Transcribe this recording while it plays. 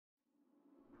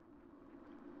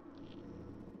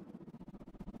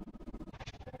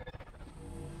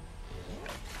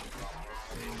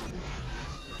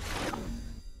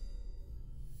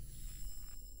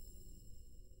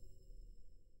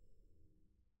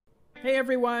Hey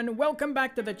everyone, welcome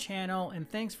back to the channel and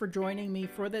thanks for joining me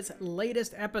for this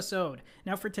latest episode.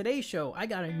 Now for today's show, I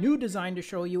got a new design to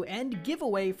show you and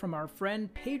giveaway from our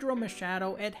friend Pedro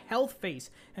Machado at Healthface.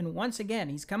 And once again,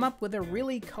 he's come up with a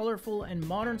really colorful and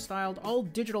modern styled all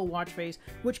digital watch face,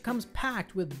 which comes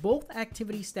packed with both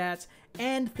activity stats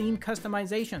and theme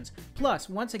customizations. Plus,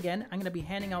 once again, I'm going to be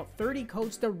handing out 30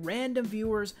 codes to random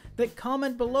viewers that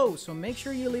comment below, so make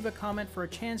sure you leave a comment for a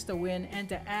chance to win and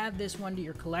to add this one to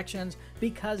your collections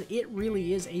because it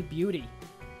really is a beauty.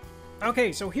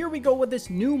 Okay, so here we go with this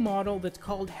new model that's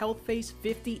called Healthface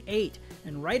 58,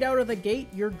 and right out of the gate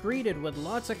you're greeted with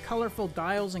lots of colorful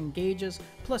dials and gauges,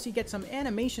 plus you get some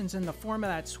animations in the form of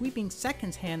that sweeping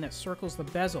seconds hand that circles the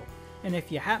bezel. And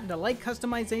if you happen to like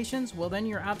customizations, well then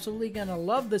you're absolutely gonna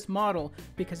love this model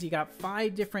because you got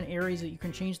 5 different areas that you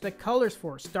can change the colors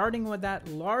for, starting with that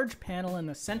large panel in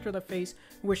the center of the face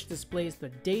which displays the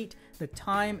date, the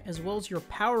time, as well as your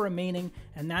power remaining,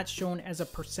 and that's shown as a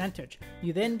percentage.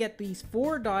 You then get these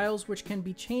 4 dials which can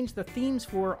be changed the themes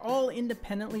for all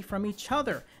independently from each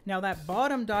other. Now that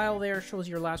bottom dial there shows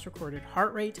your last recorded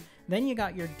heart rate, then you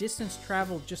got your distance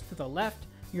traveled just to the left,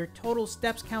 your total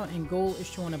steps count and goal is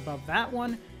shown above that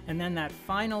one, and then that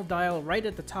final dial right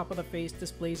at the top of the face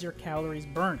displays your calories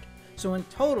burned. So in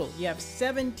total, you have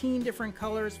 17 different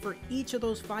colors for each of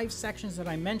those 5 sections that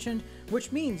I mentioned,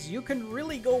 which means you can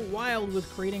really go wild with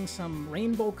creating some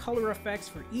rainbow color effects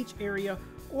for each area,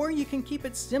 or you can keep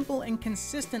it simple and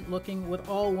consistent looking with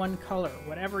all one color,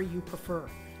 whatever you prefer.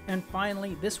 And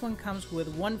finally, this one comes with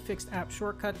 1 fixed app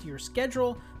shortcut to your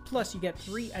schedule, plus you get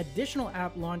 3 additional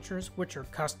app launchers which are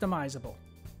customizable.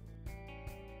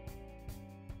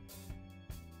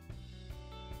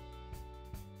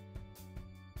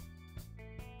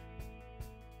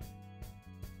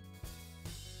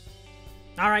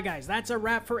 Alright guys, that's a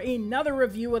wrap for another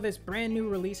review of this brand new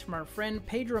release from our friend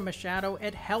Pedro Machado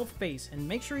at Healthface, and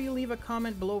make sure you leave a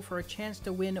comment below for a chance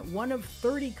to win one of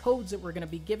 30 codes that we're going to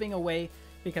be giving away,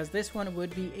 because this one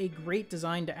would be a great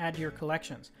design to add to your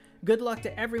collections. Good luck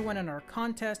to everyone in our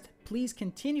contest, please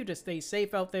continue to stay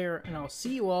safe out there, and I'll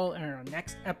see you all in our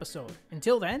next episode.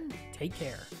 Until then, take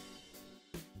care.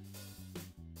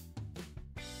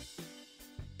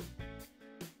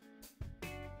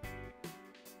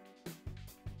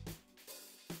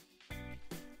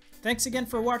 Thanks again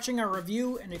for watching our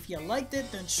review, and if you liked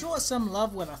it, then show us some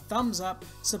love with a thumbs up,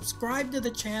 subscribe to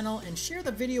the channel, and share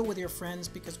the video with your friends,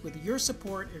 because with your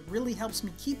support it really helps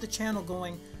me keep the channel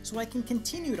going so I can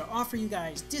continue to offer you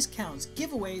guys discounts,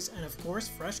 giveaways, and of course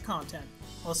fresh content.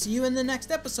 I'll see you in the next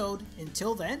episode.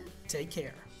 Until then, take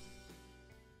care.